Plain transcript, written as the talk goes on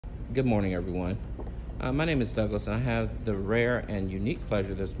Good morning, everyone. My name is Douglas, and I have the rare and unique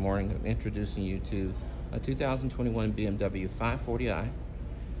pleasure this morning of introducing you to a 2021 BMW 540i.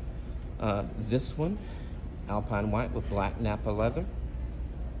 This one, Alpine white with black Napa leather.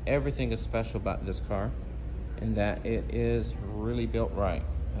 Everything is special about this car in that it is really built right.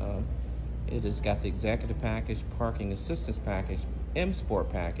 It has got the executive package, parking assistance package, M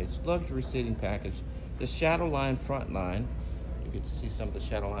Sport package, luxury seating package, the shadow line front line. You get to see some of the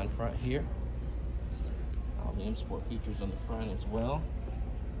shadow line front here. All the M Sport features on the front as well.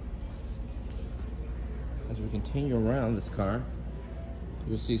 As we continue around this car,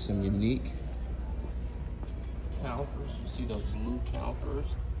 you'll see some unique calipers. You see those blue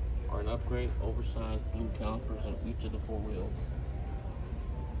calipers are an upgrade, oversized blue calipers on each of the four wheels.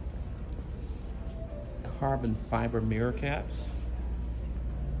 Carbon fiber mirror caps.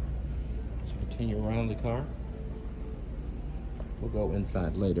 Let's continue around the car. We'll go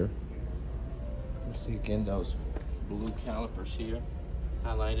inside later. You see again those blue calipers here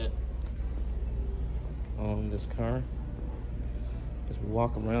highlighted on this car. As we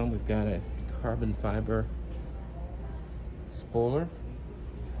walk around, we've got a carbon fiber spoiler,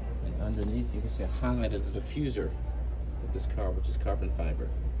 and underneath you can see a highlighted the diffuser of this car, which is carbon fiber.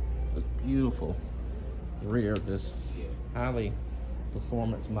 The beautiful rear of this highly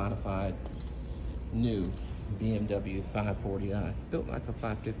performance modified new BMW 540i. Built like a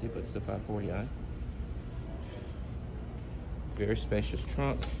 550, but it's a 540i. Very spacious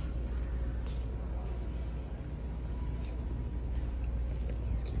trunk.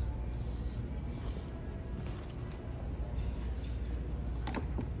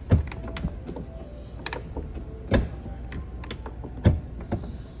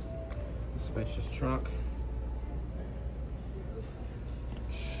 Spacious trunk.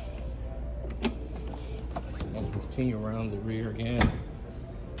 As we continue around the rear again,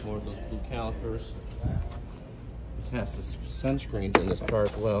 more of those blue calipers. This has the sunscreens in this car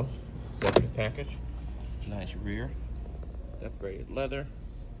as well. Executive package, nice rear, upgraded leather,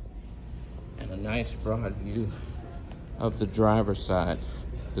 and a nice broad view of the driver's side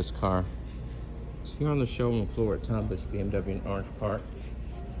of this car. It's here on the showroom floor at Tom Bush BMW in Orange Park.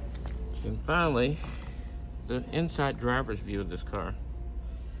 And finally, the inside driver's view of this car.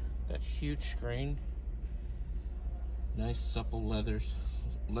 That huge screen, nice supple leathers,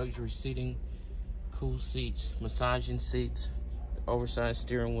 luxury seating, cool seats, massaging seats, oversized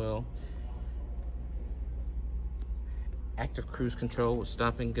steering wheel, active cruise control with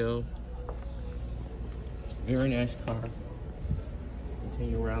stop and go. Very nice car.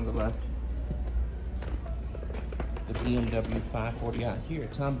 Continue around the left. The BMW 540i here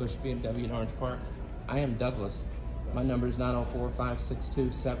at Tom Bush BMW in Orange Park. I am Douglas. My number is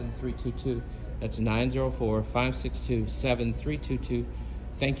 904-562-7322. That's 904-562-7322.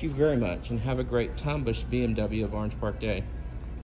 Thank you very much, and have a great Tom Bush BMW of Orange Park day.